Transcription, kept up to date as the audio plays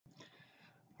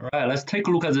All right, let's take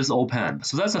a look at this op-amp.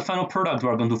 So that's the final product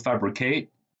we're going to fabricate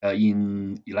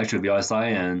in electric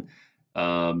VLSI,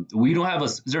 and we don't have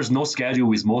there's no schedule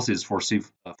with Moses for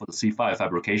for the C5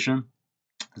 fabrication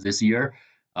this year,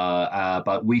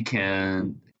 but we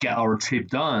can get our chip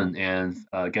done and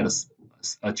get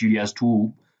a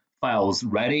GDS2 files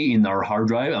ready in our hard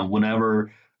drive, and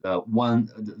whenever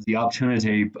the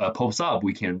opportunity pops up,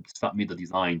 we can submit the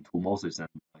design to Moses and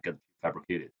get it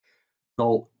fabricated.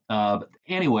 So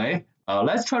anyway,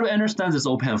 let's try to understand this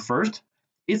op-amp first.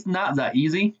 It's not that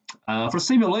easy. For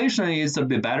simulation, it's a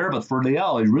bit better, but for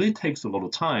layout, it really takes a lot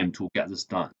of time to get this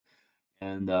done.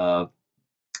 And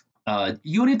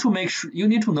you need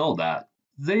to know that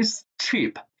this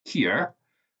chip here,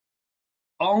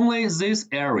 only this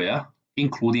area,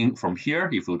 including from here,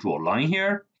 if you draw a line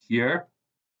here,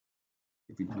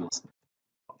 if you use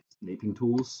snaping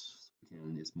tools,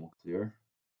 and it's more clear.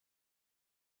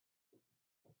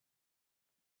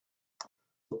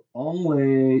 So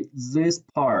only this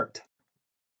part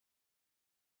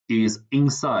is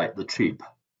inside the chip.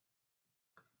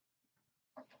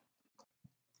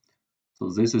 So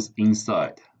this is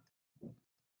inside.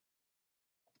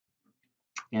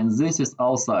 And this is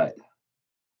outside.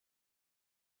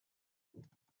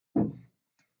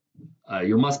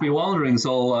 You must be wondering,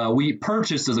 so we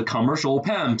purchased the commercial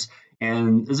op-amps,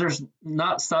 and there's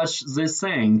not such this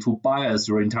thing to bias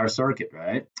your entire circuit,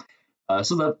 right?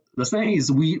 So the thing is,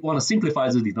 we want to simplify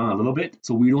the design a little bit,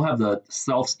 so we don't have the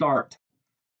self-start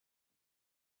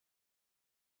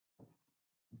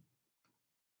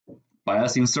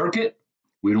biasing circuit.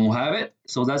 We don't have it,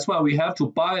 so that's why we have to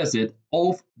bias it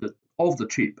off the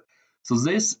chip. So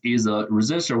this is a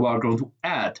resistor we are going to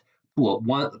add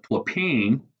to a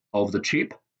pin of the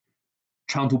chip,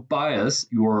 trying to bias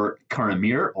your current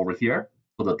mirror over here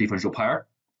for the differential pair.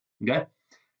 Okay,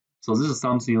 so this is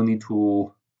something you need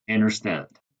to understand.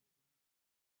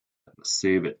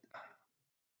 Save it.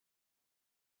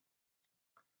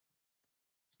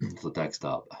 So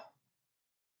desktop.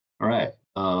 All right.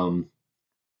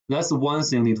 That's the one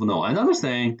thing you need to know. Another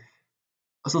thing,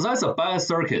 so that's a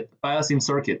biasing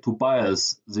circuit to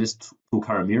bias these two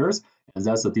current mirrors, and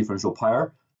that's a differential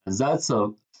pair, and that's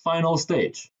a final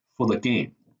stage for the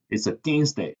gain. It's a gain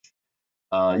stage.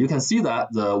 You can see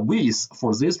that the widths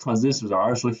for these transistors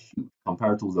are actually huge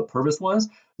compared to the previous ones.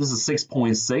 This is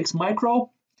 6.6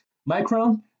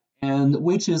 micron, and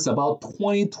which is about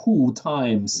 22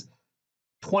 times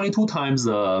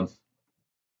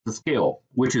the scale,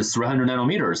 which is 300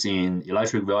 nanometers in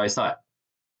electric VLSI,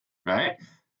 right?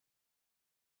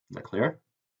 Is that clear?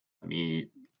 Let me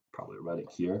probably write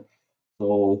it here.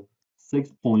 So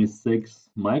 6.6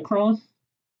 micron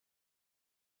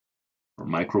or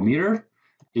micrometer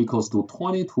equals to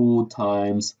 22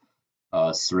 times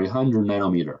 300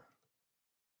 nanometer,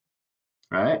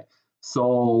 right?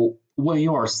 So when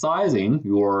you are sizing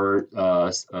your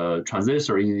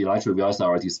transistor in the electric VLSI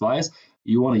RT device,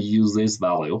 you want to use this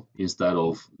value instead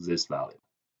of this value.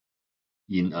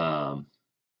 In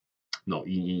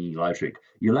electric.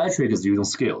 Electric is using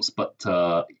scales, but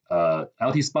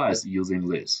LT Spice using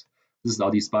this. This is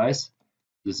LT Spice.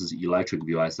 This is electric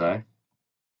VLSI.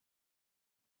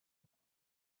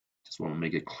 Just want to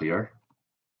make it clear.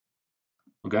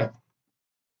 Okay.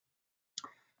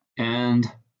 And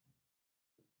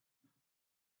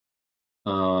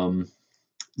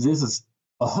this is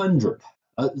 100.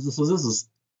 So this is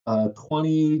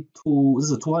 22. This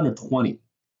is 220.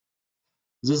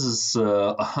 This is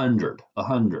 100.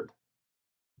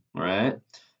 All right.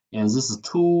 And this is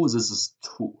 2. This is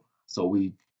 2. So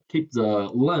we keep the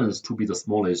length to be the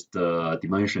smallest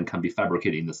dimension can be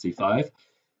fabricated in the C5.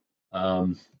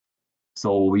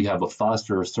 So we have a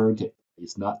faster circuit.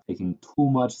 It's not taking too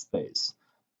much space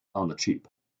on the chip.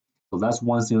 So that's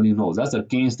one thing you know. That's a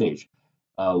gain stage.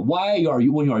 When you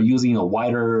are using a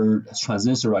wider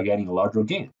transistor, you are getting a larger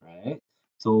gain, right?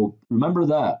 So remember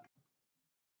that.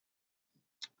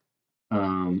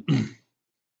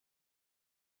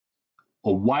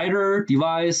 A wider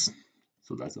device.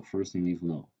 So that's the first thing you need to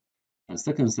know. And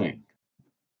second thing,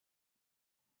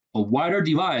 a wider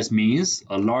device means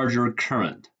a larger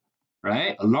current,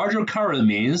 right? A larger current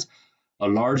means a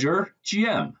larger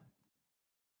GM.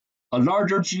 A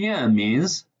larger GM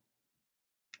means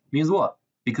what?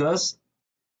 Because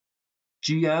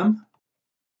GM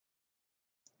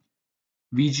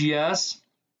VGS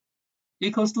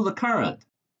equals to the current.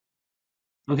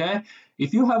 Okay,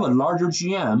 if you have a larger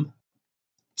GM,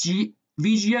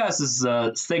 VGS is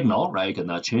a signal, right? You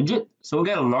cannot change it, so we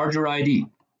get a larger ID.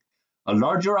 A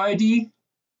larger ID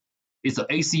is an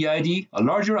AC ID. A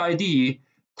larger ID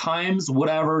times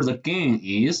whatever the gain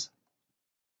is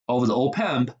of the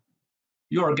op-amp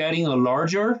you are getting a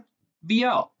larger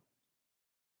VL.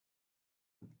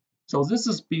 So this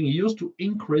is being used to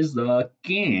increase the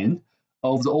gain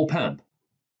of the op-amp.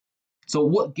 So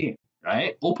what gain,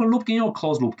 right? Open loop gain or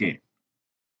closed loop gain?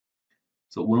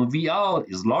 So when V out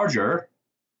is larger,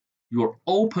 your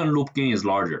open loop gain is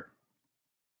larger.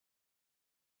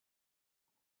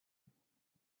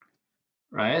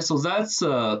 Right? So that's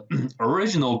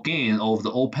original gain of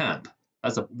the op-amp.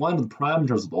 That's one of the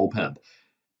parameters of the op-amp.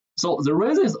 So the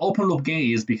reason it's open loop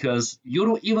gain is because you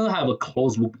don't even have a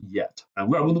closed loop yet. And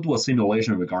we're going to do a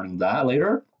simulation regarding that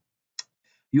later.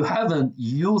 You haven't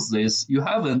used this, you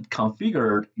haven't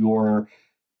configured your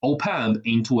op-amp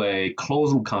into a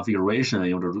closed loop configuration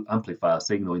in order to amplify a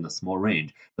signal in a small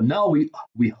range. But now we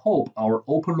hope our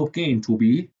open loop gain to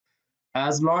be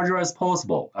as larger as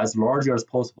possible, as larger as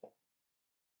possible.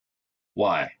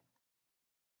 Why?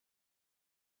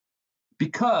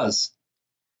 Because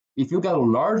if you get a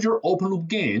larger open loop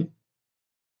gain,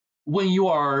 when you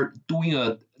are doing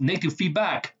a negative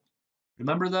feedback,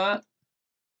 remember that?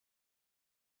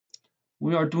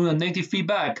 When you are doing a negative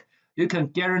feedback, you can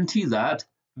guarantee that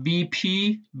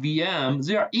VP, VM,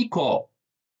 they are equal.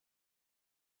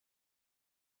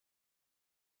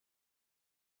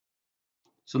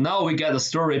 So now we get the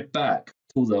story back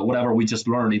to the whatever we just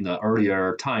learned in the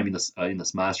earlier time in the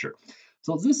semester.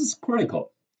 So this is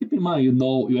critical. Keep in mind,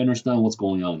 you understand what's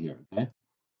going on here. Okay.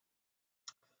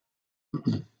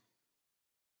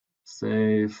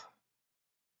 Save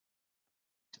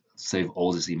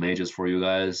all these images for you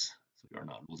guys, so you're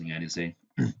not losing anything.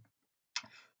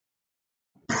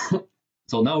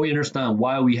 So now we understand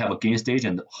why we have a gain stage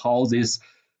and how this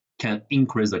can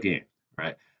increase the gain,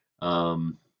 right?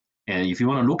 And if you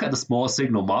want to look at the small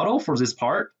signal model for this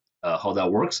part, how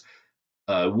that works,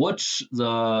 watch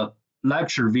the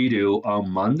lecture video on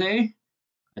Monday.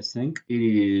 I think it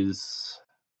is.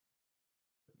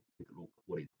 Take a look.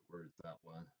 Where is that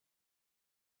one?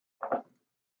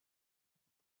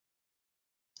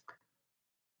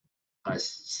 I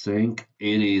think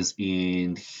it is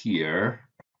in here.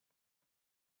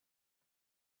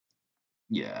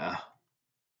 Yeah,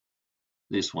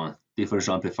 this one,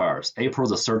 differential amplifiers, April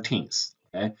the 13th.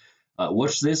 Okay,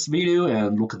 watch this video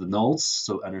and look at the notes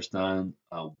so understand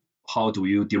how do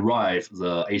you derive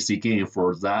the AC gain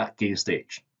for that gain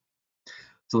stage.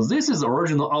 So this is the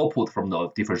original output from the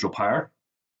differential pair.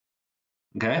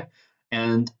 Okay,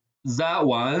 and that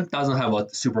one doesn't have a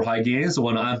super high gain, so we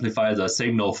want to amplify the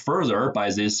signal further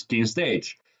by this gain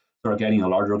stage. So we're getting a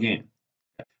larger gain.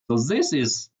 So this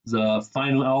is the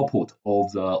final output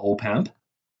of the op-amp.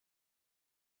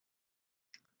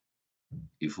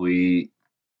 If we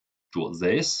draw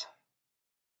this,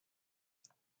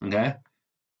 okay,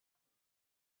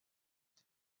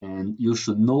 and you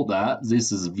should know that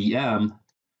this is VM,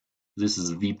 this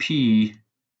is VP,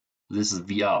 this is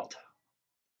V out.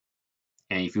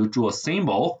 And if you draw a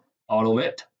symbol out of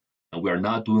it, and we are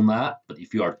not doing that, but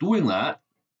if you are doing that,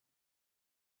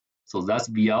 so that's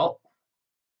V out,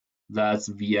 that's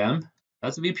VM,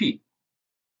 that's VP,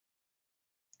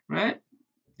 right? Is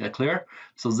that clear?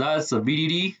 So that's a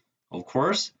VDD, of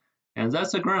course, and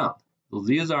that's the ground. So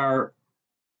these are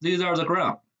the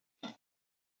ground. I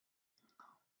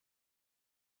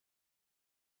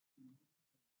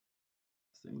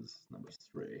think this is number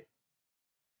 3.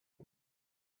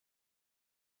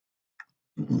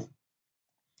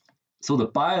 So the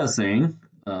biasing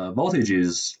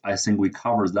voltages, I think we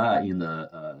covered that in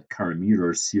the current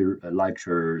meter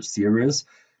lecture series.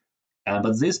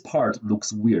 But this part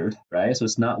looks weird, right? So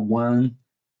it's not one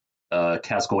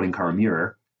cascading current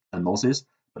mirror MOSFET,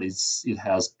 but it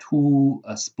has 2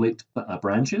 split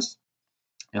branches.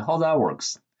 And how that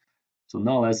works. So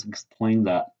now let's explain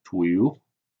that to you.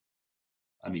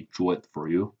 Let me draw it for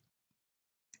you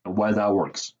and why that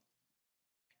works.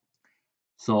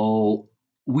 So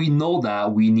we know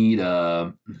that we need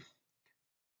a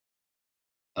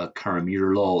current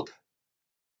meter load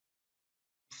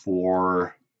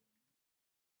to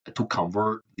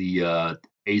convert the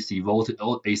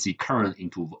AC current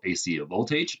into AC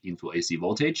voltage into AC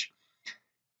voltage.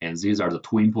 And these are the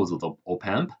 2 inputs of the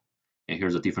op-amp. And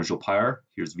here's a differential pair.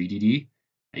 Here's VDD,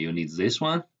 and you need this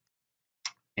one.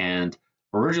 And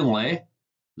originally,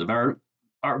 the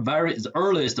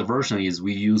earliest version is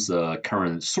we use a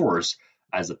current source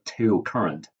as a tail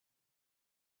current.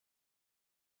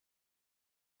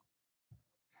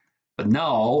 But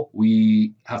now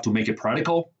we have to make it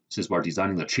practical since we're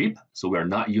designing the chip, so we're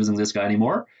not using this guy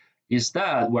anymore.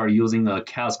 Instead, we're using a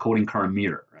cascading current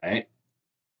meter, right?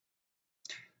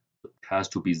 It has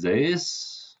to be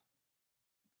this.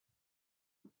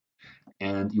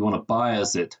 And you want to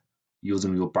bias it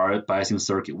using your biasing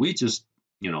circuit. We just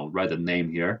write the name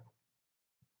here.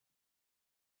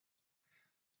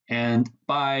 And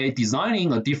by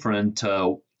designing a different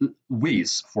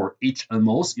width for each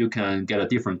NMOS, you can get a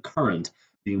different current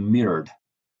being mirrored.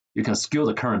 You can scale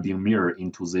the current being mirrored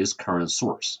into this current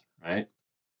source, right?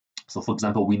 So for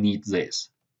example, we need this,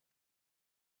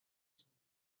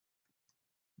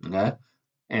 okay?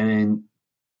 And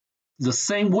the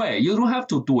same way, you don't have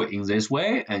to do it in this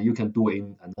way, and you can do it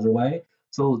in another way.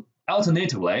 So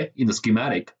alternatively, in the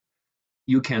schematic,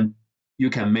 you can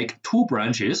make two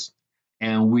branches,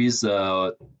 and with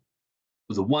the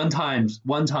one time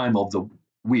of the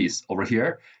width over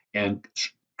here, and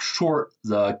short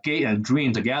the gate and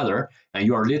drain together, and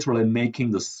you are literally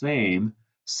making the same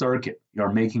circuit. You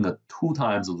are making a 2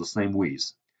 times of the same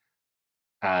width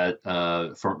at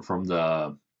from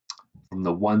the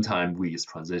one time width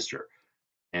transistor.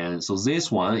 And so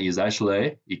this one is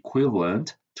actually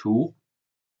equivalent to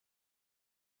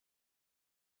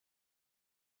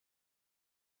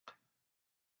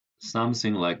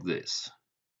something like this.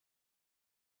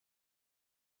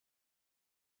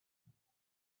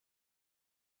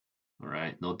 All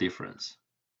right, no difference.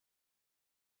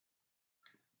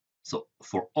 So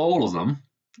for all of them,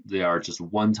 they are just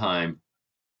one time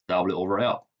W over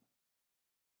L.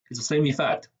 It's the same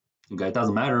effect. Okay, it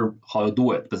doesn't matter how you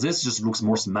do it, but this just looks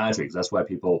more symmetric. That's why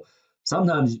people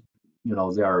sometimes,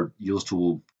 they are used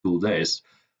to do this,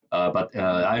 but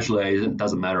actually it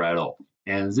doesn't matter at all.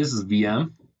 And this is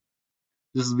VM,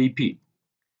 this is VP,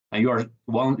 and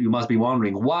you must be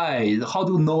wondering why. How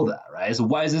do you know that, right? So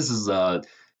why this is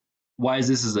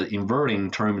an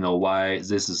inverting terminal? Why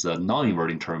this is a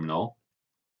non-inverting terminal?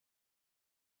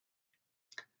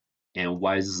 And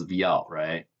why this is V out,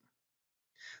 right?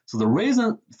 So the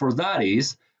reason for that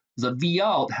is the V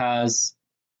out has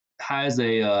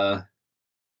a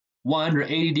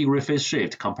 180-degree phase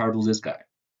shift compared to this guy,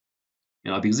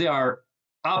 because they are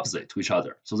opposite to each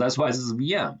other. So that's why this is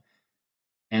VM.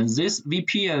 And this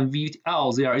VP and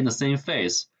VL, they are in the same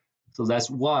phase. So that's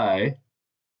why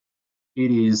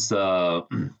it is they are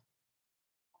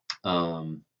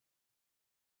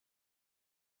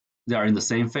in the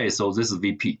same phase. So this is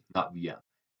VP, not VM.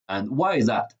 And why is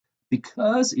that?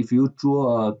 Because if you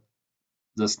draw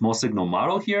the small signal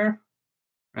model here,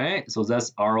 right? So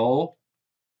that's ROP,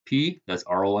 that's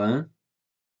RON.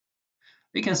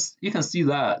 You can see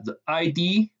that the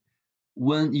ID,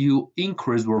 when you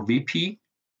increase your VP,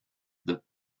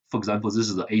 for example, this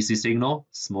is the AC signal,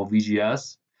 small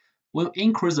VGS. When you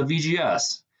increase the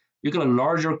VGS, you get a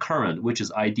larger current, which is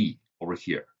ID over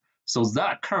here. So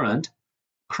that current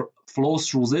flows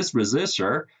through this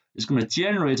resistor, is going to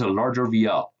generate a larger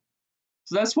VL.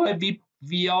 So that's why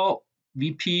VL,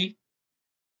 VP,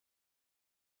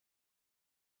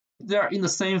 they are in the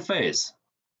same phase.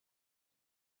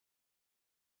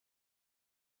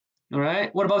 All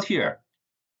right, what about here?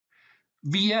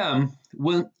 VM,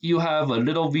 when you have a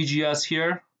little VGS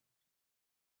here,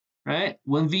 right?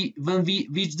 When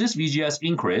this VGS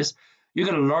increase, you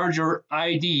get a larger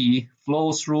ID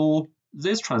flow through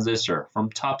this transistor from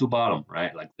top to bottom,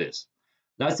 right? Like this.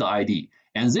 That's the ID.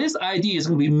 And this ID is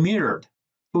going to be mirrored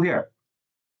to here.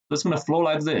 So it's going to flow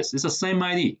like this. It's the same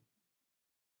ID.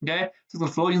 Okay? So it's going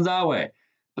to flow in that way.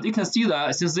 But you can see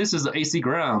that since this is the AC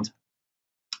ground,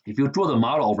 if you draw the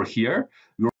model over here,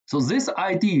 so this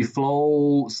ID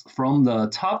flows from the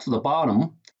top to the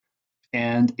bottom,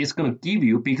 and it's going to give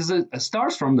you, because it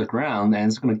starts from the ground, and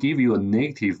it's going to give you a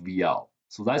negative VL.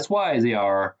 So that's why they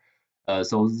are,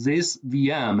 so this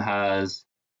VM has,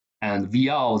 and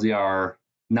VL, they are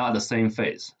not the same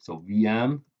phase. So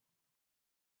VM,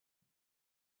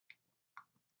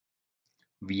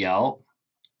 VL,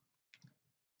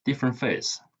 different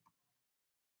phase.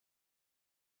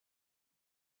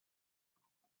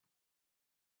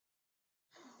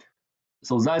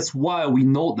 So that's why we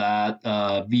know that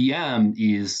VM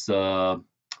is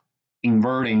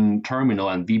inverting terminal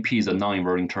and VP is a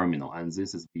non-inverting terminal, and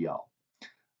this is VL.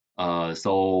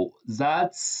 So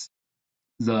that's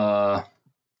the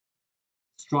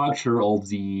structure of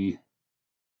the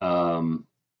op-amp.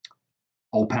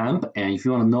 And if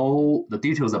you want to know the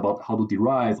details about how to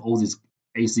derive all these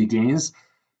AC gains,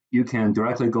 you can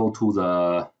directly go to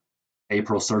the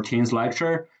April 13th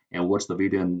lecture and watch the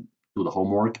video and do the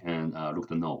homework and look at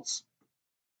the notes.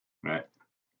 Right?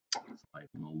 I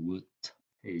don't know what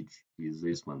page is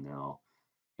this one now.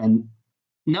 And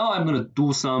now I'm going to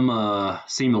do some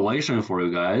simulation for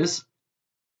you guys,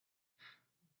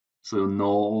 so you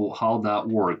know how that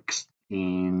works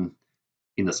in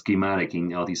the schematic in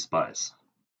LT Spice.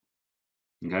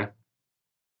 Okay.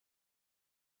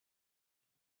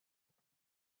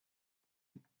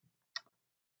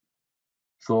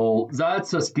 So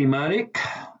that's a schematic,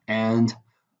 and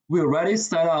we have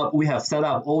set up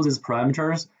all these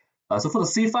parameters. So for the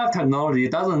C5 technology,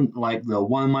 it doesn't like the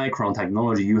 1 micron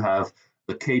technology. You have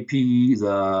the KP,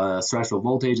 the threshold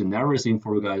voltage, and everything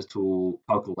for you guys to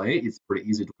calculate. It's pretty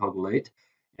easy to calculate,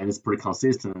 and it's pretty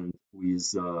consistent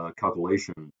with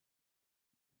calculation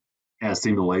and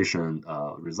simulation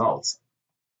results.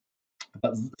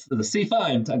 But the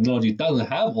C5 technology doesn't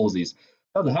have all these,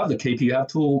 doesn't have the KP. You have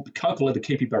to calculate the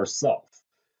KP by yourself.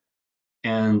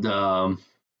 And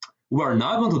we're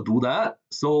not going to do that.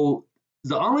 So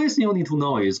the only thing you need to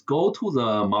know is go to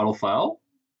the model file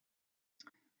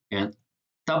and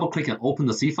double click and open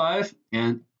the C5.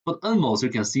 And for NMOS, you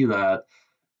can see that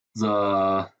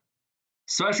the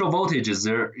threshold voltage is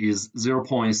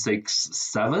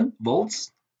 0.67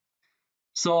 volts.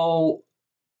 So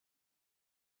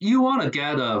you want to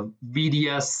get a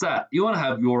VDS set. You want to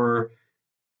have your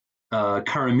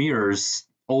current mirrors,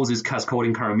 all these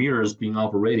cascading current mirrors being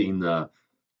operated in the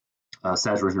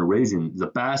saturation region. The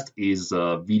best is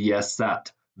VDS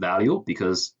set value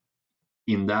because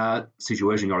in that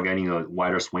situation you're getting a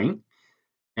wider swing.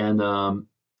 And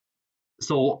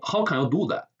so how can you do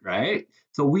that, right?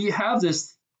 So we have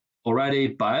this already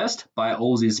biased by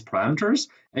all these parameters,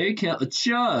 and you can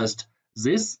adjust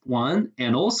this one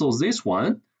and also this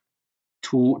one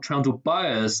to try to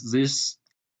bias this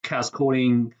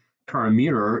cascading current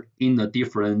mirror in a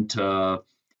different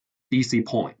DC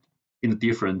point, in a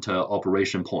different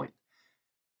operation point.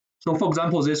 So for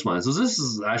example, this one. So this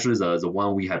is actually the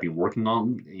one we have been working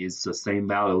on. It's the same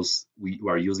values we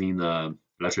are using in the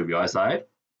electric VLSI.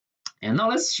 And now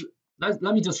let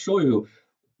me just show you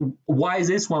why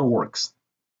this one works.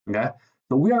 Okay.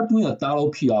 So we are doing a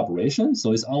 .op operation.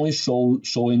 So it's only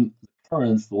showing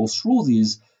current flow through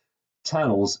these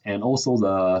channels and also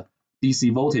the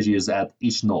DC voltages at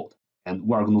each node. And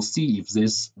we're going to see if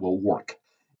this will work.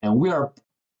 And we are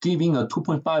giving a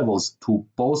 2.5 volts to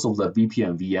both of the VP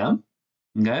and VM.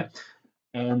 Okay.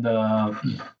 And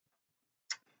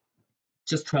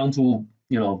just trying to,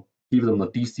 give them the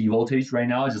DC voltage right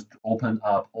now. Just open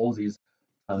up all these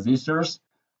transistors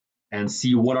and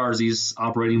see what are these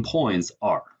operating points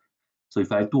are. So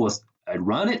if I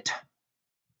run it,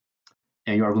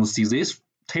 and you are going to see this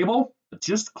table,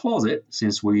 just close it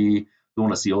since we don't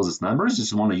want to see all these numbers.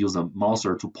 Just want to use the mouse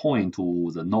to point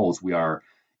to the nodes we are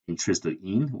interested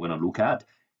in, want to look at.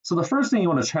 So the first thing you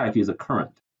want to check is the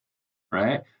current,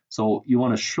 right? So you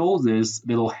want to show this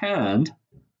little hand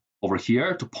over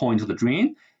here to point to the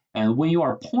drain. And when you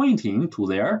are pointing to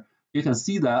there, you can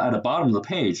see that at the bottom of the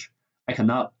page, I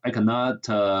cannot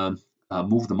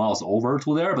move the mouse over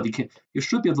to there, but you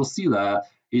should be able to see that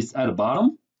it's at the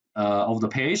bottom of the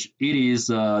page. It is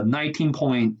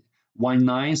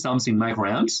 19.19 something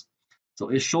microamps. So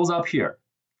it shows up here,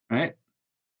 right?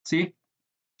 See?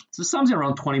 So something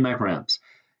around 20 microamps.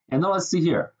 And now let's see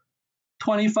here,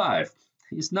 25.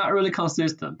 It's not really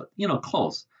consistent, but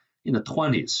close, in the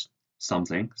 20s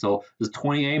something. So it's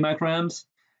 28 microamps,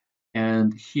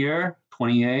 and here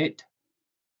 28,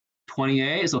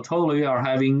 28. So totally we are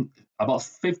having about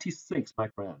 56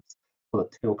 microamps for the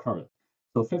tail current.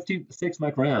 So 56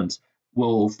 microamps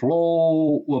will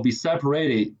be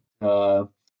separated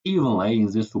evenly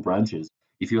in these two branches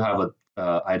if you have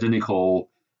identical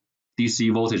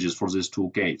DC voltages for these two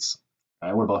gates.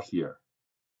 Right? What about here?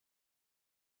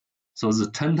 So it's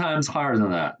 10 times higher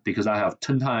than that because I have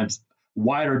 10 times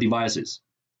wider devices.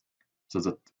 So it's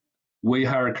a way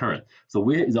higher current. So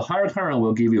the higher current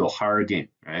will give you a higher gain,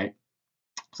 right?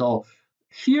 So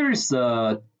here's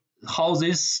how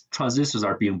these transistors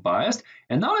are being biased.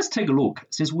 And now let's take a look.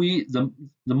 Since the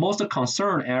most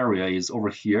concerned area is over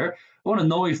here, we want to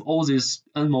know if all these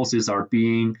NMOSes are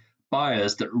being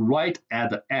biased right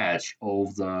at the edge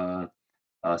of the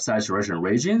saturation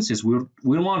region. Since we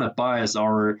don't want to bias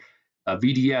our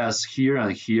VDS here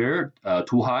and here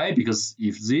too high, because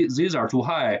if these are too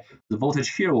high, the voltage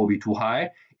here will be too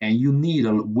high, and you need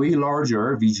a way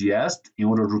larger VGS in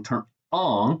order to turn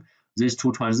on these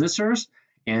two transistors.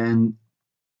 And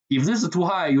if this is too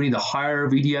high, you need a higher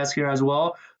VDS here as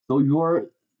well. So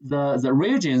the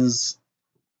regions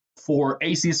for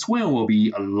AC swing will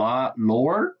be a lot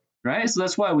lower, right? So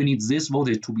that's why we need this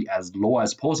voltage to be as low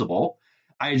as possible.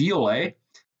 Ideally,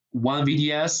 one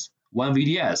VDS, one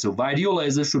VDS. So ideally,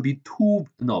 this should be one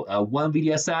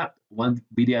VDS set, one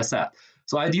VDS set.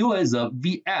 So ideally, the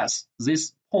VS,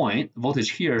 this point,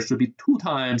 voltage here should be 2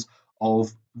 times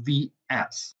of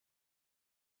VS,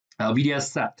 VDS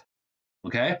set,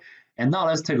 okay? And now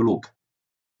let's take a look.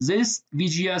 This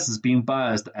VGS is being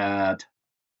biased at,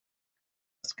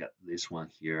 let's get this one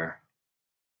here.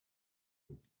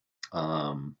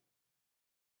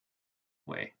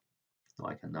 Wait, no,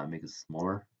 I cannot make it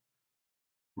smaller.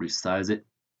 Resize it.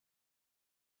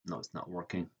 No, it's not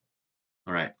working.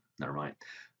 All right, never mind.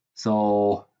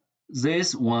 So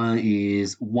this one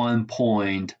is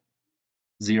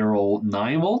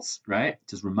 1.09 volts, right?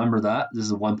 Just remember that this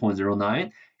is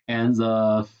 1.09, and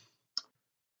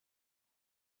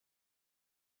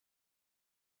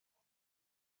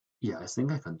yeah, I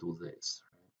think I can do this.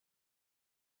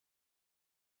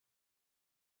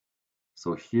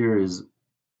 So here is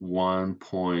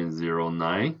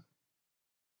 1.09,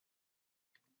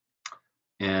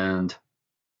 and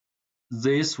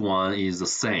this one is the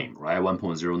same, right?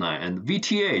 1.09, and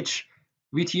VTH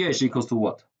equals to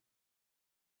what?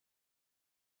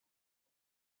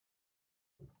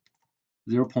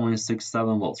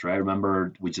 0.67 volts, right?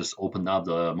 Remember, we just opened up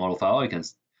the model file. You can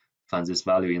find this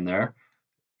value in there.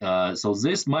 So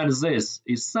this minus this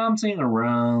is something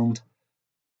around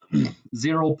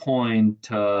 0.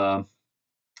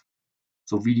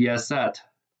 So VDS set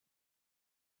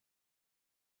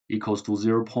equals to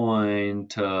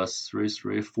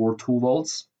 0.3342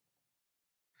 volts.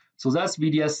 So that's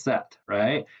VDS set,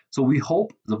 right? So we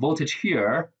hope the voltage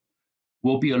here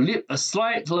will be a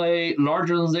slightly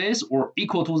larger than this or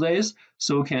equal to this,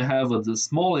 so we can have the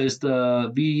smallest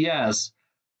VDS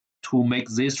to make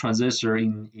this transistor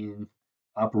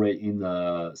operate in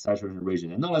the saturation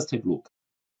region. And now let's take a look.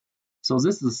 So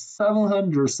this is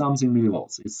 700 something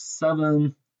millivolts. It's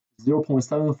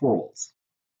 0.74 volts.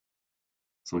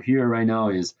 So here right now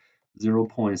is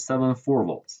 0.74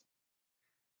 volts.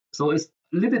 So it's a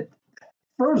little bit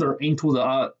further into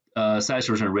the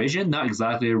saturation region, not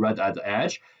exactly right at the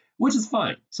edge, which is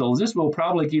fine. So this will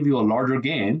probably give you a larger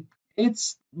gain.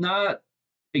 It's not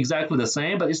exactly the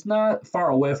same, but it's not far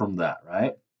away from that,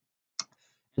 right?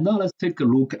 And now let's take a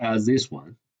look at this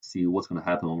one, see what's going to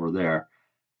happen over there.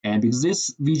 And because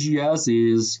this VGS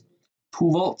is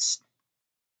 2 volts,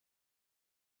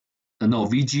 no,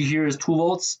 VG here is 2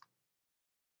 volts.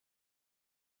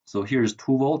 So here's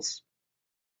 2 volts.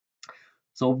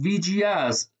 So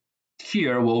VGS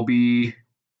here will be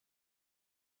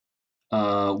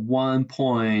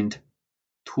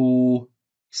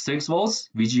 1.26 volts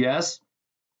VGS.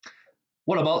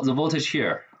 What about the voltage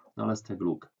here? Now let's take a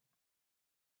look.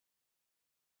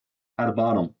 At the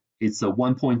bottom, it's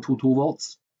 1.22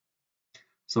 volts.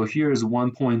 So here is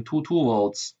 1.22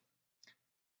 volts.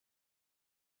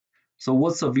 So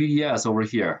what's the VDS over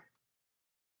here?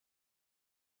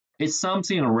 It's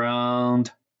something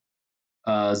around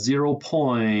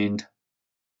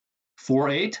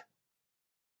 0.48,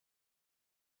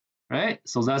 right?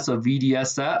 So that's a VDS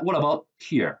set. What about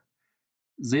here?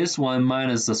 This one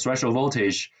minus the threshold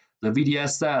voltage, the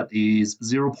VDS set is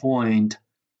 0.59,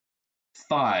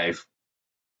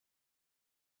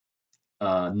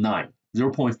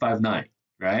 0.59,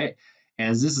 right?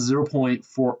 And this is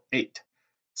 0.48.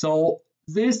 So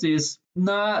this is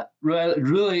not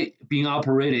really being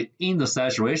operated in the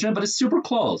saturation, but it's super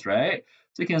close, right?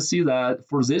 So you can see that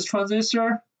for this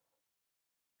transistor,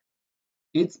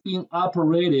 it's being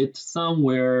operated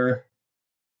somewhere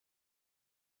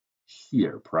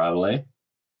here, probably,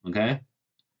 okay?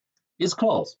 It's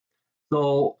close.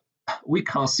 So we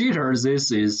consider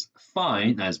this is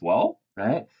fine as well,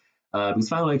 right? Because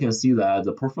finally you can see that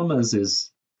the performance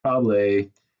is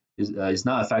probably is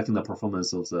not affecting the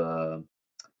performance of the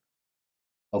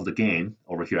gain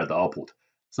over here at the output.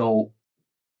 So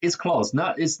it's close.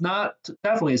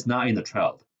 Definitely it's not in the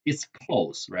threshold. It's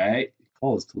close, right?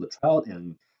 Close to the threshold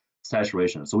and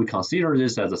saturation. So we consider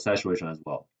this as a saturation as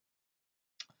well.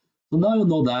 So now you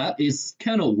know that it's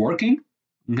kind of working.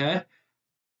 Okay.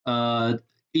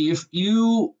 If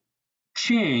you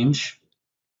change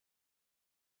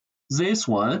this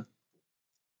one,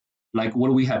 like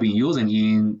what we have been using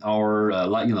in our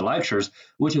in the lectures,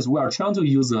 which is we are trying to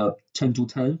use a 10 to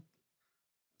 10.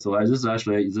 So this is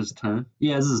actually, is this 10?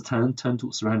 Yeah, this is 10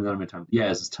 to 300 nanometer.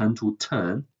 Yeah, it's 10 to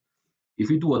 10. If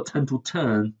you do a 10 to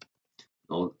 10,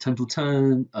 or 10 to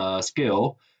 10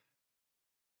 scale,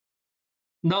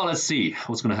 now let's see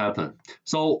what's going to happen.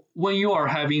 So when you are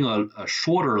having a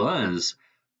shorter lens,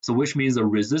 so which means the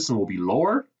resistance will be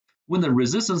lower. When the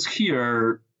resistance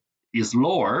here is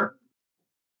lower,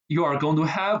 you are going to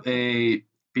have be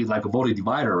like a voltage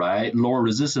divider, right? Lower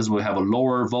resistance will have a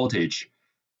lower voltage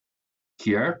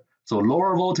here. So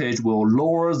lower voltage will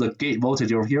lower the gate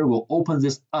voltage over here, will open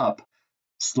this up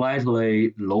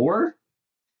slightly lower,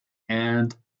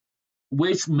 and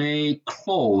which may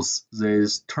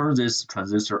turn this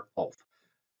transistor off.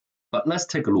 But let's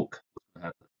take a look.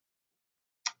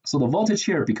 So the voltage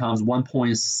here becomes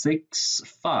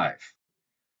 1.65.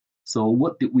 So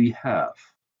what did we have?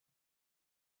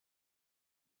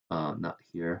 not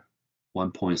here,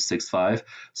 1.65.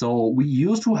 So we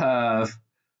used to have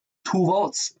 2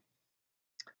 volts,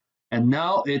 and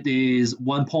now it is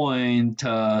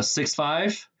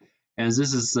 1.65, and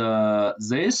this is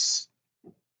this.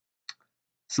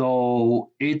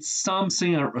 So it's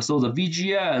something. So the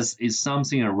VGS is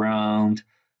something around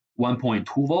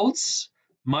 1.2 volts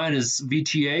minus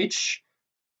VTH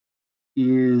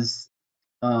is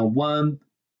one.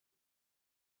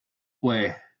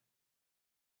 Wait,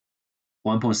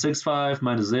 1.65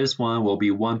 minus this one will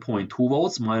be 1.2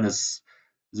 volts minus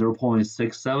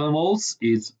 0.67 volts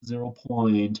is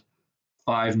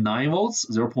 0.59 volts,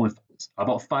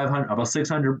 about 500, about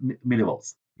 600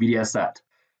 millivolts VDS set.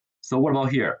 So what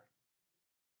about here?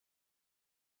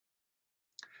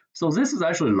 So this is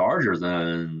actually larger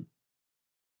than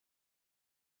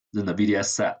the VDS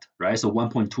set, right? So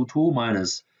 1.22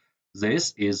 minus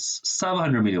this is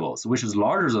 700 millivolts, which is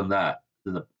larger than that,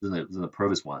 than the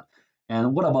previous one.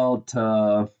 And what about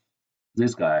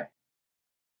this guy?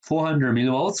 400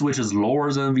 millivolts, which is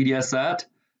lower than VDS set.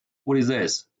 What is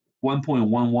this?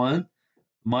 1.11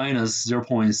 minus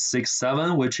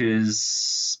 0.67, which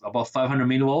is about 500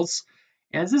 millivolts.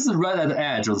 And this is right at the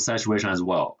edge of the saturation as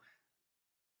well.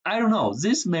 I don't know.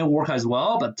 This may work as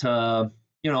well, but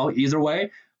either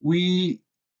way, we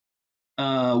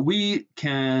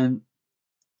can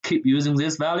keep using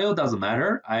this value. Doesn't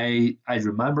matter. I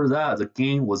remember that the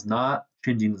gain was not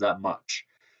changing that much.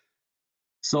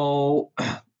 So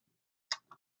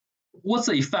what's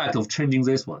the effect of changing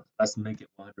this one? Let's make it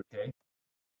 100K.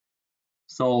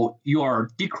 So you are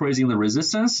decreasing the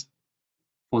resistance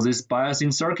for this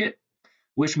biasing circuit,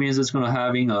 which means it's going to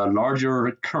having a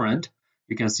larger current.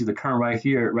 You can see the current right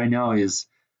here, right now is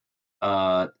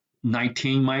 19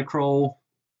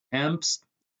 microamps.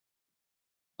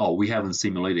 Oh, we haven't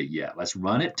simulated yet. Let's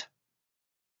run it.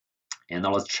 And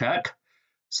now let's check.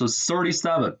 So it's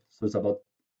 37. So it's about,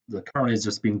 the current is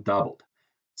just being doubled.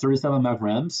 37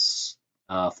 microamps,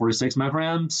 46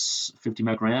 microamps, 50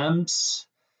 microamps,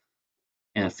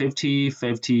 and 50,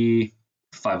 50,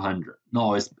 500.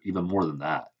 No, it's even more than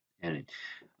that. And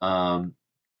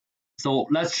so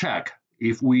let's check.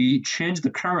 If we change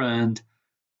the current,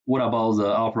 what about the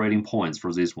operating points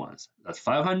for these ones? That's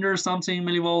 500 something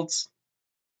millivolts,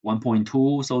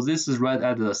 1.2. So this is right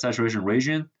at the saturation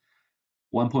region,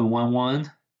 1.11.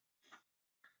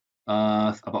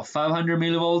 About 500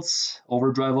 millivolts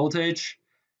overdrive voltage,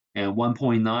 and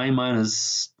 1.9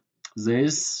 minus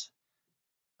this,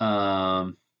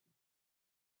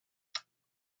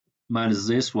 minus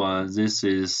this one, this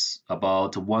is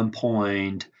about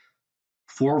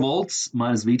 1.4 volts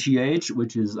minus VTH,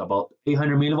 which is about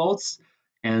 800 millivolts,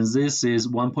 and this is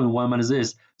 1.1 minus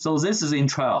this. So this is in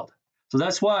trial. So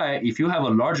that's why if you have a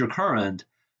larger current,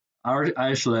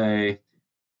 actually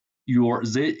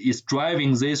is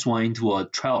driving this one into a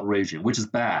trial region, which is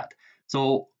bad.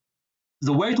 So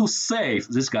the way to save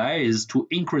this guy is to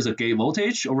increase the gate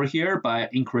voltage over here by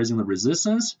increasing the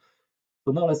resistance.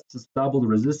 So now let's just double the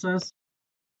resistance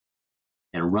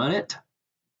and run it.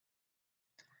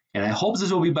 And I hope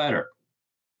this will be better.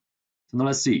 So now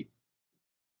let's see.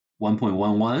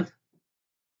 1.11,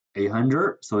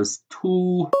 800. So it's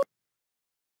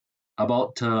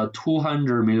about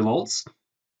 200 millivolts.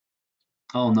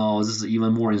 Oh no, this is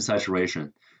even more in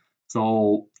saturation.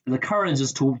 So the current is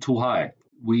just too high.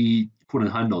 We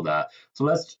couldn't handle that. So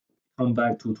let's come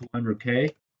back to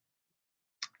 200K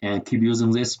and keep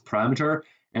using this parameter.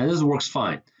 And this works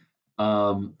fine.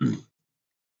 And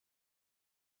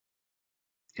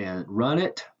run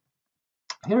it.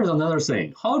 Here's another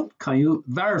thing. How can you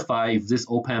verify if this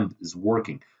op-amp is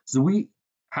working? So we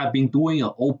have been doing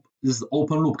this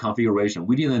open loop configuration.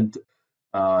 We didn't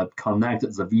connect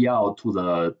the VL to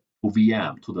the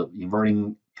VM, to the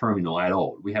inverting terminal at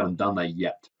all. We haven't done that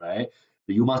yet, right?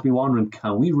 But you must be wondering,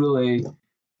 can we really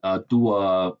do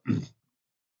a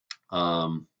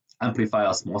amplify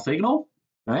a small signal,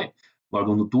 right? We're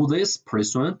going to do this pretty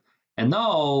soon. And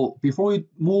now, before we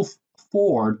move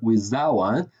forward with that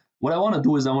one, what I want to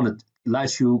do is I want to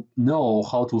let you know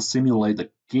how to simulate the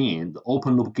gain, the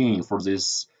open loop gain for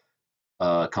this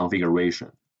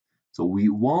configuration. So we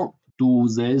won't do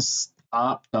this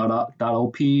 .op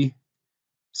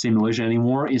simulation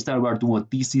anymore. Instead, we're doing a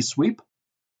DC sweep.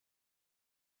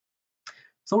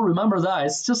 So remember that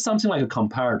it's just something like a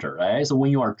comparator, right? So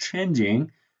when you are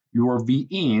changing your V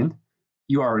in,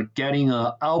 you are getting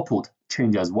an output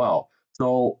change as well.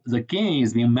 So the gain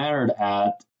is being measured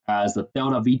as the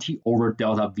delta VT over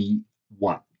delta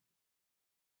V1.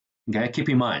 Okay, keep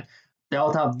in mind,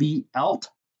 delta V out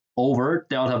over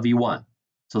delta V1.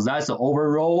 So that's the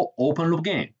overall open loop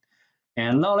gain.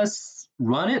 And now let's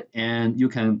run it, and you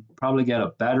can probably get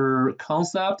a better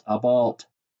concept about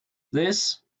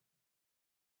this.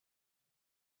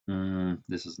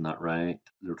 This is not right.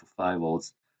 0 to 5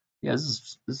 volts. Yeah,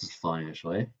 this is fine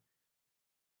actually.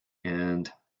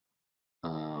 And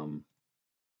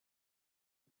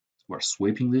we're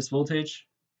sweeping this voltage.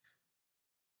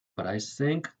 But I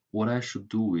think what I should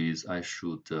do is I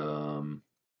should 0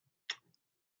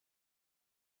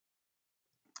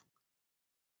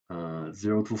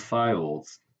 to 5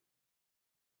 volts.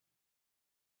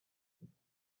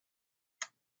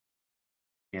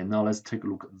 And now let's take a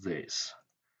look at this.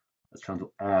 Let's try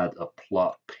to add a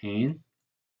plot pin.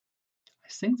 I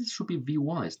think this should be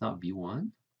V1. It's not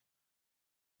V1.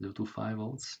 0 to 5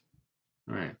 volts.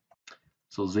 All right.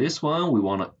 So this one we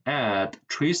want to add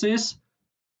traces.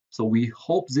 So we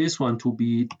hope this one to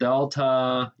be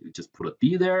delta. You just put a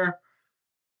D there.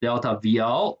 Delta V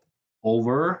out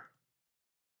over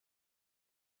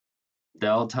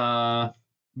delta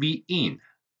V in.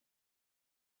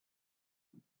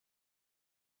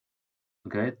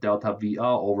 Okay, delta V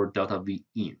out over delta V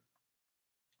in.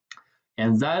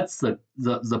 And that's the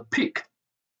peak.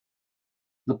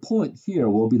 The point here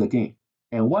will be the gain.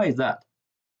 And why is that?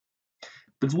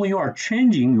 Because when you are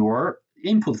changing your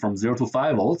input from 0 to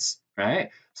 5 volts,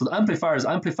 right? So the amplifier is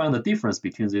amplifying the difference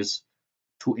between these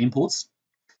two inputs.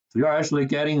 So you are actually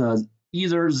getting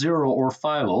either 0 or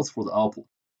 5 volts for the output,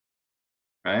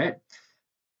 right?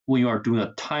 When you are doing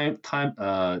a time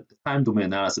domain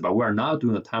analysis, but we're not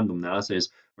doing a time domain analysis.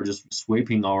 We're just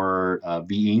sweeping our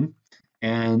V in.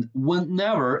 And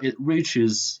whenever it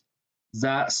reaches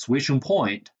that switching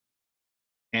point,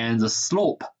 and the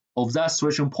slope of that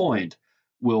switching point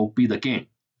will be the gain.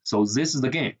 So this is the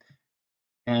gain.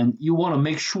 And you want to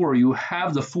make sure you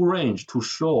have the full range to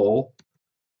show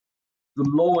the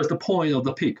lowest point of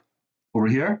the peak over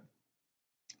here.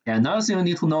 And another thing you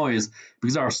need to know is,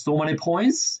 because there are so many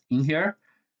points in here,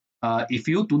 if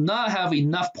you do not have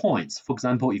enough points, for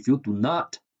example, if you do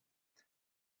not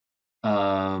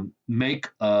make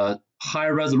a high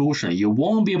resolution, you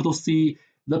won't be able to see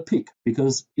the peak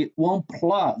because it won't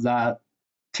plot that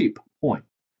tip point.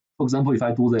 For example, if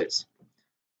I do this,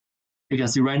 you can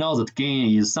see right now that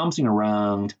gain is something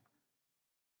around,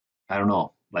 I don't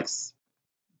know, like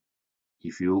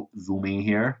if you zoom in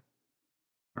here,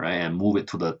 right, and move it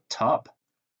to the top,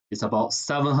 it's about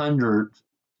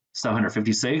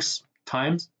 756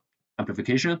 times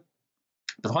amplification.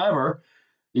 But however,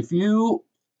 if you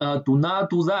do not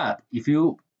do that, if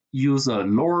you use a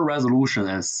lower resolution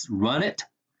and run it,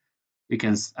 you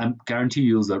can, I guarantee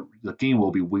you the gain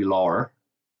will be way lower.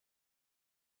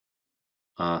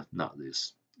 Not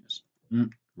this. Just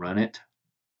run it.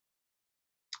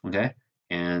 Okay,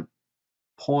 and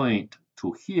point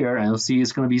to here, and you'll see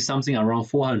it's going to be something around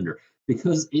 400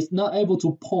 because it's not able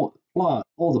to plot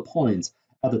all the points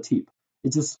at the tip.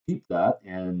 It just skip that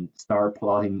and start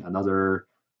plotting another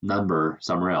number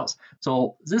somewhere else.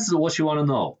 So this is what you want to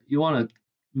know. You want to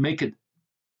make it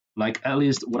like, at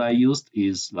least what I used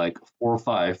is like 4 or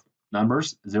 5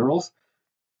 numbers, zeros,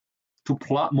 to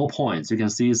plot more points. You can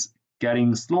see it's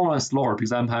getting slower and slower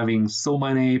because I'm having so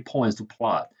many points to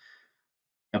plot.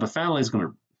 And but finally it's going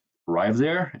to arrive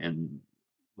there, and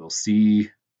we'll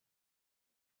see.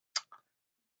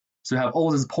 So you have all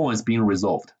these points being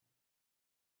resolved.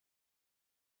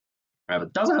 Right, but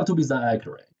it doesn't have to be that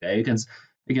accurate. Okay, you can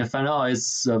find out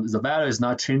it's the value is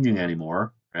not changing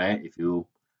anymore. Right, if you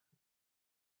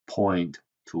point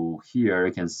to here,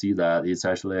 you can see that it's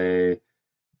actually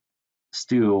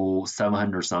still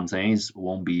 700 something. It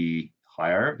won't be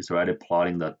higher. It's already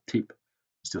plotting the tip.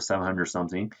 Still 700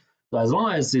 something. So as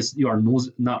long as you are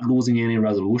not losing any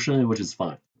resolution, which is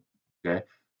fine. Okay,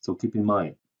 so keep in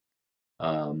mind,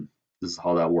 this is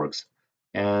how that works.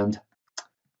 And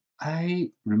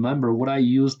I remember what I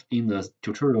used in the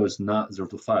tutorial is not 0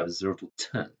 to 5, it's 0 to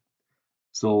 10.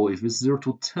 So if it's 0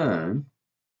 to 10,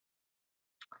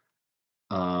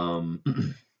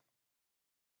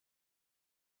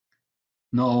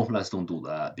 no, let's don't do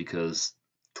that because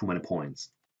too many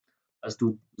points. Let's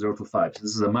do 0 to 5.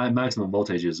 This is my maximum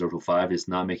voltage is 0 to 5. It's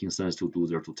not making sense to do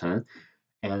 0 to 10.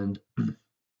 And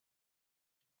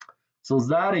so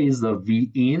that is the V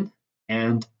in.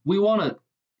 And we want to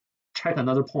check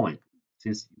another point,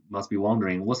 since you must be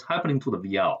wondering what's happening to the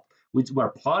V out. We're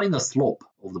plotting the slope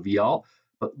of the V out,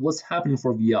 but what's happening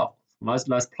for V out?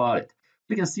 Let's plot it.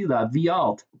 You can see that V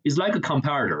out is like a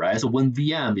comparator, right? So when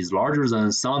VM is larger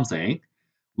than something,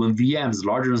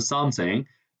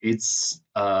 it's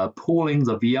pulling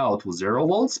the V out to 0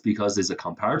 volts because it's a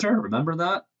comparator. Remember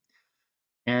that?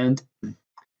 And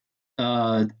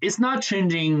it's not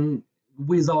changing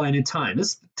without any time.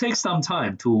 This takes some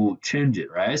time to change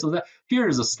it, right? So that here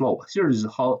is the slope. Here is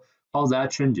how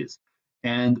that changes.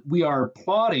 And we are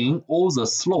plotting all the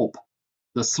slope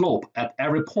at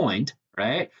every point,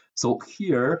 right? So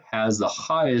here has the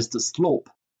highest slope.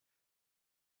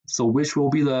 So which will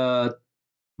be the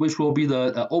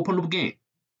open loop gain.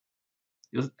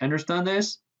 You understand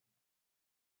this?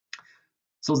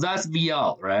 So that's V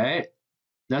out, right?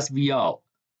 That's V out.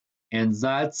 And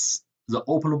that's the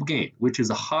open loop gain, which is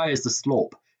the highest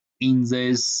slope in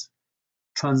this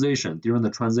transition, during the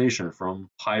transition from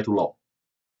high to low.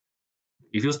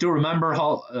 If you still remember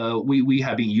how we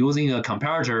have been using a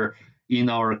comparator in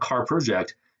our car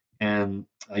project, and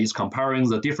it's comparing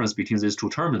the difference between these two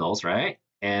terminals, right?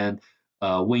 And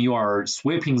when you are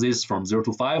sweeping this from 0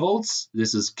 to 5 volts,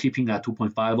 this is keeping at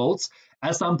 2.5 volts.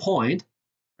 At some point,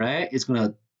 right, it's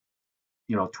gonna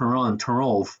turn on, turn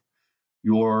off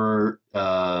your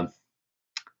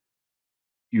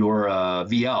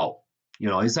VL.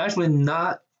 It's actually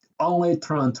not only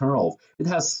turn on, turn off. It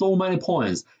has so many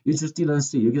points. You just didn't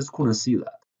see. You just couldn't see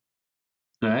that.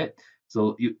 All right.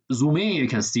 So you zoom in, you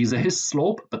can see the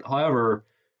slope. But however,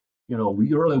 we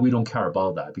don't care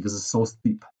about that because it's so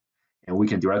steep, and we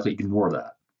can directly ignore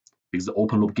that because the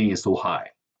open loop gain is so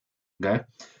high. Okay.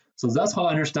 So that's how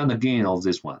I understand the gain of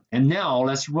this one. And now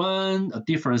let's run a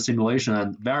different simulation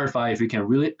and verify if we can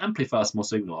really amplify a small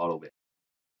signal out of it.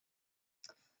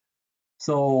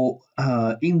 So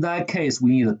in that case,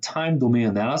 we need a time domain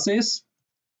analysis.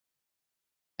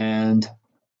 And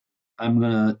I'm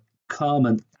gonna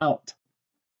comment out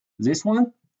this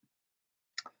one.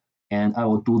 And I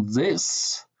will do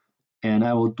this. And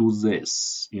I will do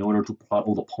this in order to plot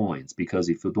all the points. Because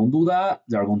if you don't do that,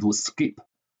 they are going to skip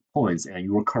points and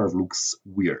your curve looks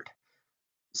weird.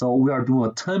 So we are doing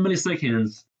a 10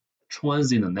 milliseconds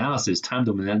transient analysis, time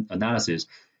domain analysis,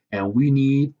 and we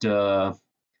need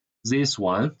this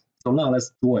one. So now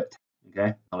let's do it.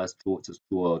 Okay, now let's just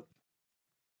do a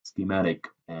schematic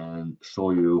and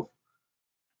show you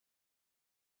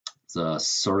the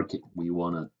circuit we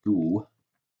want to do.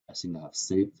 I think I have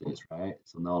saved this, right?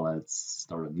 So now let's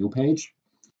start a new page.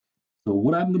 So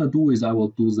what I'm going to do is I will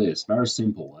do this very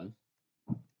simple one.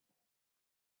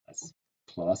 That's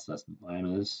plus, that's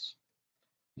minus,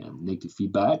 and negative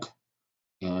feedback.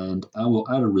 And I will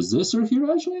add a resistor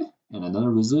here actually, and another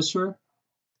resistor.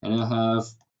 And I have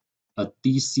a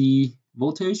DC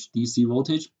voltage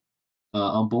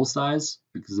on both sides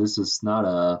because this is not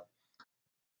a,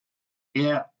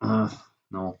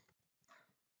 no.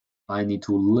 I need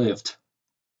to lift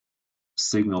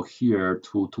signal here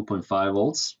to 2.5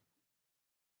 volts.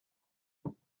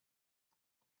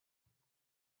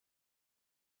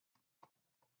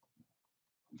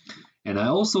 And I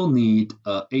also need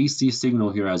a AC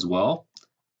signal here as well.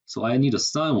 So I need a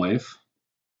sine wave.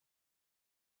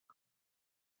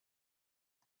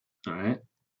 All right.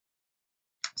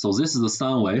 So this is a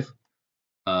sine wave.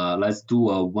 Let's do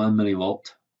a 1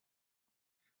 millivolt.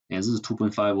 And this is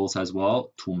 2.5 volts as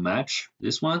well to match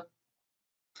this one.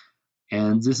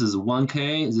 And this is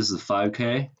 1K, this is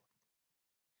 5K.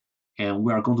 And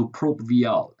we are going to probe V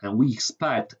out. And we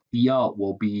expect V out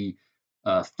will be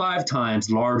 5 times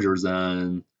larger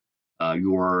than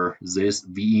this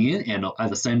V in. And at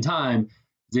the same time,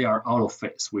 they are out of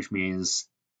phase, which means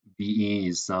V in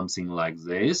is something like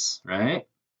this, right?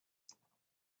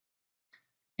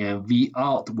 And V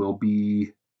out will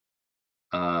be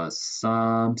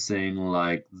something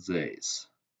like this,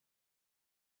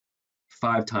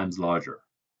 5 times larger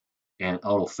and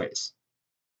out of phase.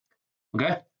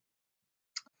 Okay,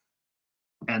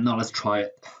 and now let's try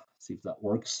it, see if that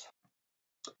works.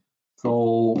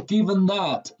 So given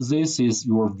that this is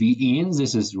your V in,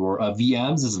 this is your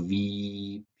VM, this is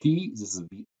VP, this is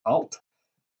V out,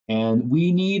 and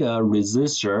we need a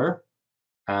resistor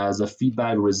as a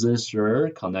feedback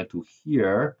resistor connect to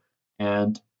here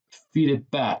and feed it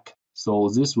back. So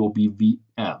this will be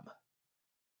VM.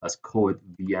 Let's call it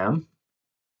VM.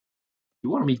 You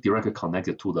want to make directly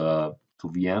connected to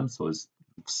VM, so it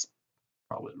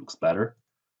probably looks better.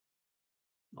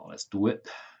 Now let's do it.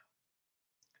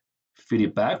 Feed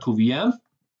it back to VM.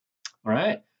 All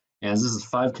right, and this is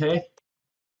 5K.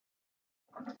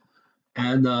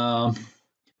 And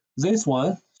this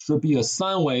one should be a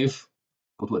sine wave.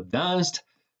 Go to advanced.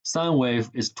 Sine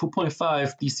wave is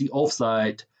 2.5 DC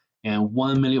offset and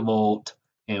 1 millivolt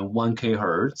and 1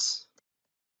 kHz.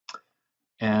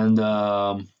 And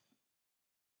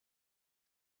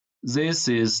this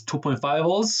is 2.5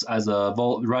 volts as a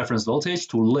reference voltage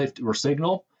to lift your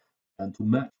signal and to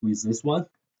match with this one.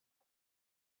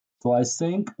 So I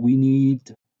think we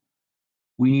need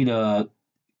a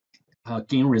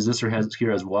gain resistor has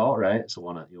here as well, right? So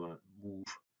you wanna move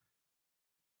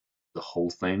the whole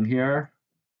thing here.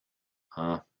 No,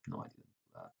 I didn't do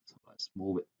that. So let's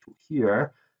move it to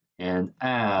here and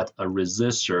add a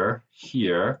resistor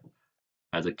here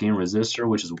as a gain resistor,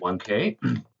 which is 1K.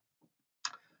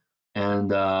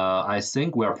 And I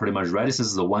think we are pretty much ready. This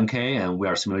is a 1K and we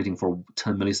are simulating for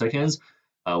 10 milliseconds.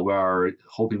 We are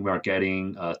hoping we are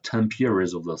getting 10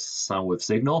 periods of the sound wave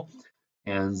signal.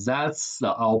 And that's the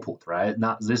output, right?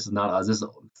 This is not this is a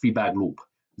feedback loop.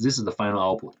 This is the final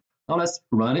output. Now let's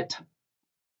run it.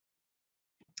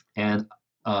 And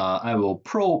I will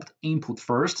probe the input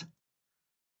first.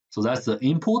 So that's the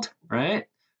input, right?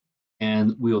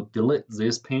 And we'll delete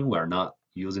this pin. We're not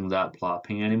using that plot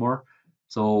pin anymore.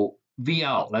 So V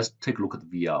out, let's take a look at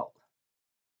V out.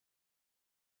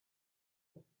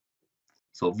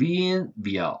 So V in,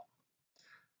 V out.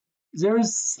 There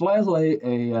is slightly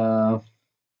a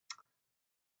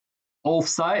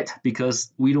offside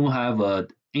because we don't have a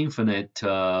infinite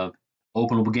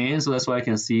open loop gain. So that's why I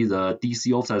can see the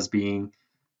DC offset is being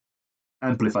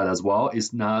amplified as well.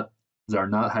 It's not, they're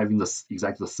not having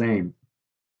exactly the same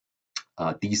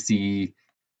DC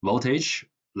voltage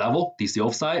level, DC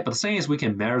offset. But the thing is, we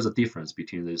can measure the difference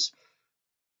between this,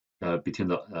 between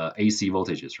the AC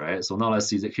voltages, right? So now let's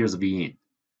see that here's V in.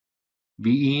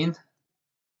 V in,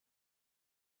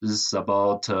 this is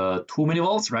about 2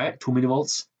 millivolts, right? 2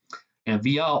 millivolts. And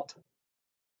V out,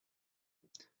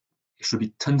 it should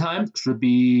be 10 times, should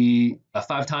be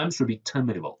 5 times, should be 10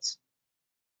 millivolts.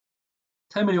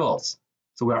 10 millivolts.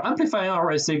 So we are amplifying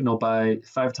our signal by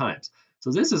 5 times.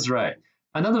 So this is right.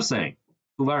 Another thing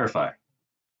to verify.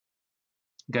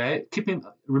 Okay,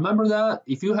 remember that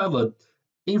if you have an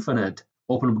infinite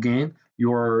open loop gain,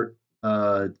 your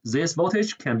this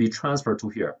voltage can be transferred to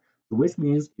here. Which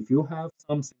means if you have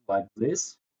something like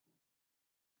this,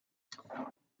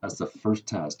 that's the first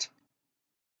test.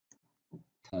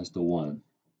 Test 1.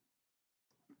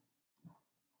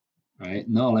 Right,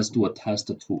 now let's do a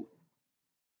test 2.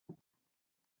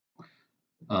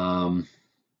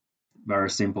 Very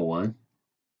simple one.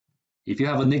 If you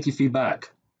have a negative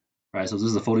feedback, right, so this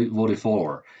is a voltage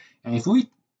follower, and if we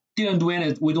don't do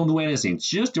anything,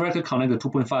 just directly connect the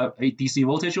 2.5 DC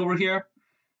voltage over here,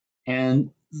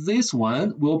 and this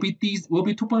one will be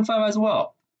 2.5 as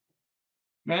well,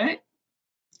 right?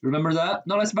 Remember that?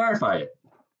 Now let's verify it.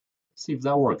 See if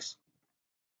that works.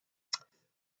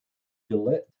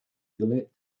 Delete, delete,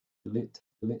 delete,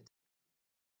 delete,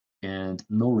 and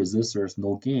no resistors,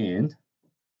 no gain,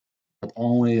 but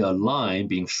only a line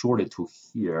being shorted to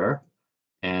here.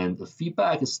 And the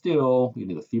feedback is still, you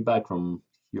need the feedback from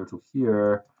here to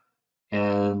here.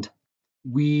 And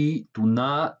we do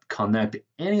not connect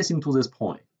anything to this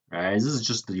point, right? This is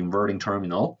just the inverting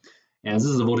terminal. And this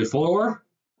is the voltage follower.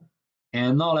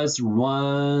 And now let's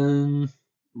run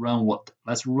what?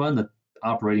 Let's run the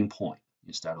operating point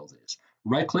instead of this.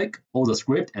 Right click all the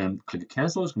script and click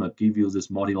cancel. It's going to give you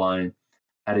this multi-line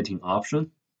editing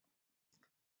option.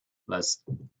 Let's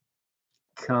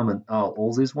comment out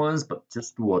all these ones, but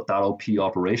just do a .op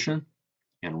operation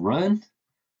and run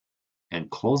and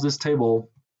close this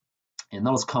table. And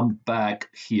now let's come back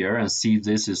here and see if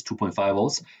this is 2.5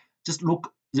 volts. Just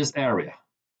look this area.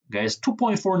 Okay, it's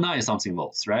 2.49 something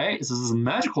volts, right? So this is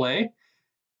magically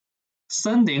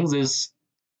sending this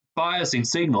biasing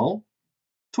signal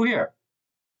to here.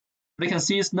 But you can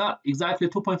see it's not exactly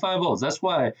 2.5 volts. That's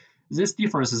why this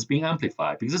difference is being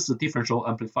amplified, because this is a differential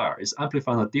amplifier. It's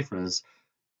amplifying the difference,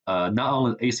 not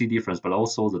only the AC difference, but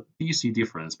also the DC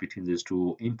difference between these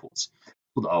two inputs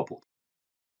to the output.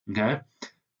 Okay,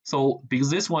 so because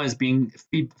this one is being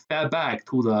fed back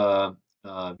to the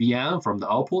VM from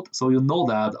the output, so you know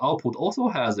that the output also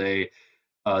has a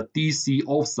DC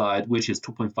offside, which is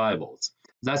 2.5 volts.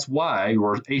 That's why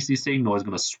your AC signal is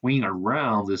going to swing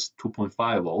around this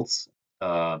 2.5 volts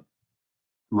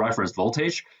reference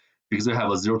voltage, because you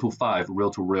have a 0 to 5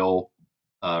 real to real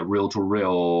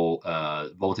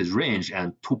voltage range,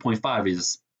 and 2.5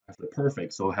 is actually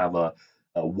perfect. So you have a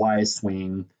wide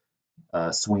swing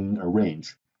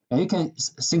range. And you can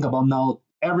think about now,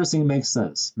 everything makes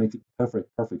sense, make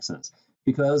perfect sense,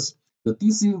 because the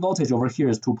DC voltage over here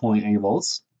is 2.8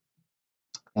 volts,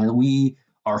 and we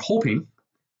are hoping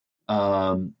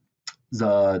it's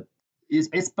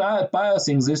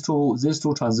biasing these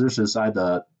two transistors at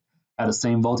the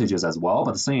same voltages as well.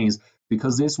 But the thing is,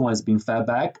 because this one is being fed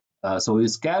back, so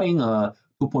it's getting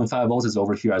 2.5 volts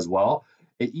over here as well.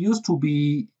 It used to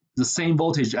be the same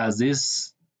voltage as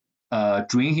this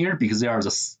drain here, because they are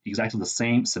exactly the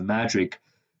same symmetric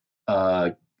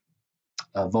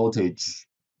voltage,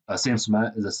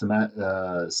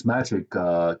 symmetric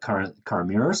current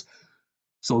mirrors.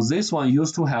 So this one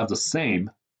used to have the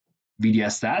same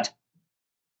VDS set,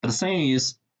 but the thing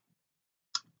is,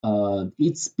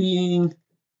 it's being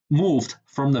moved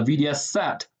from the VDS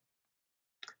set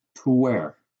to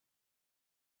where?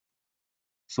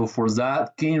 So for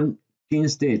that gain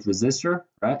state resistor,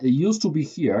 right? It used to be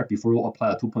here before you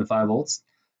apply 2.5 volts.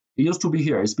 It used to be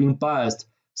here. It's being biased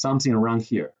something around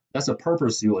here. That's the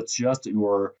purpose you adjust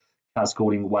your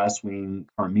cascading wide swing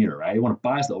current meter, right? You want to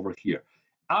bias it over here.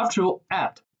 After you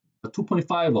add the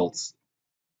 2.5 volts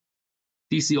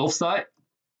DC offset,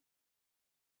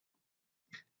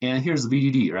 and here's the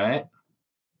VDD, right?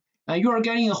 And you are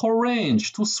getting a whole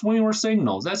range to swing your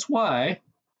signal. That's why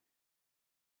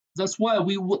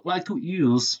we would like to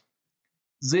use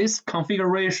this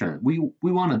configuration. We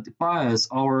want to bias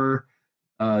our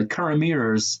current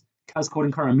meters,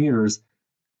 cascading current meters,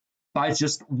 by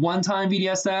just one time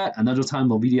VDS set, another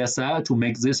time of VDS set to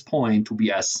make this point to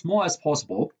be as small as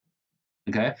possible.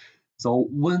 Okay, so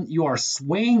when you are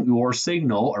swinging your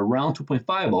signal around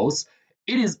 2.5 volts,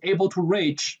 it is able to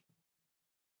reach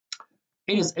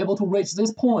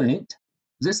this point,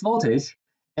 this voltage,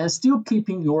 and still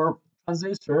keeping your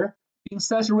transistor being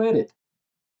saturated,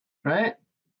 right?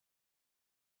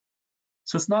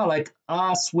 So it's not like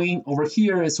swing over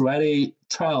here is already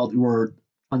child your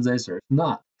transistor. It's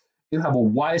not. You have a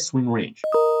wide swing range.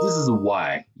 This is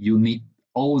why you need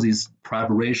all these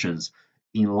preparations.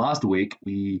 In last week,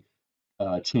 we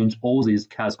changed all these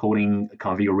cascading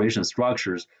configuration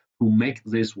structures to make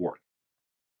this work.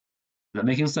 Is that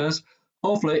making sense?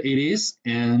 Hopefully it is.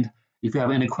 And if you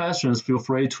have any questions, feel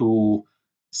free to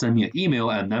send me an email,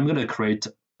 and I'm going to create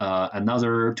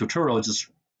another tutorial just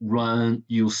run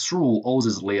you through all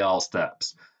these layout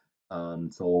steps.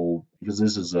 So because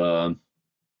this is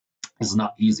it's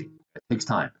not easy, it takes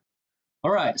time.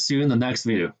 All right, see you in the next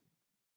video.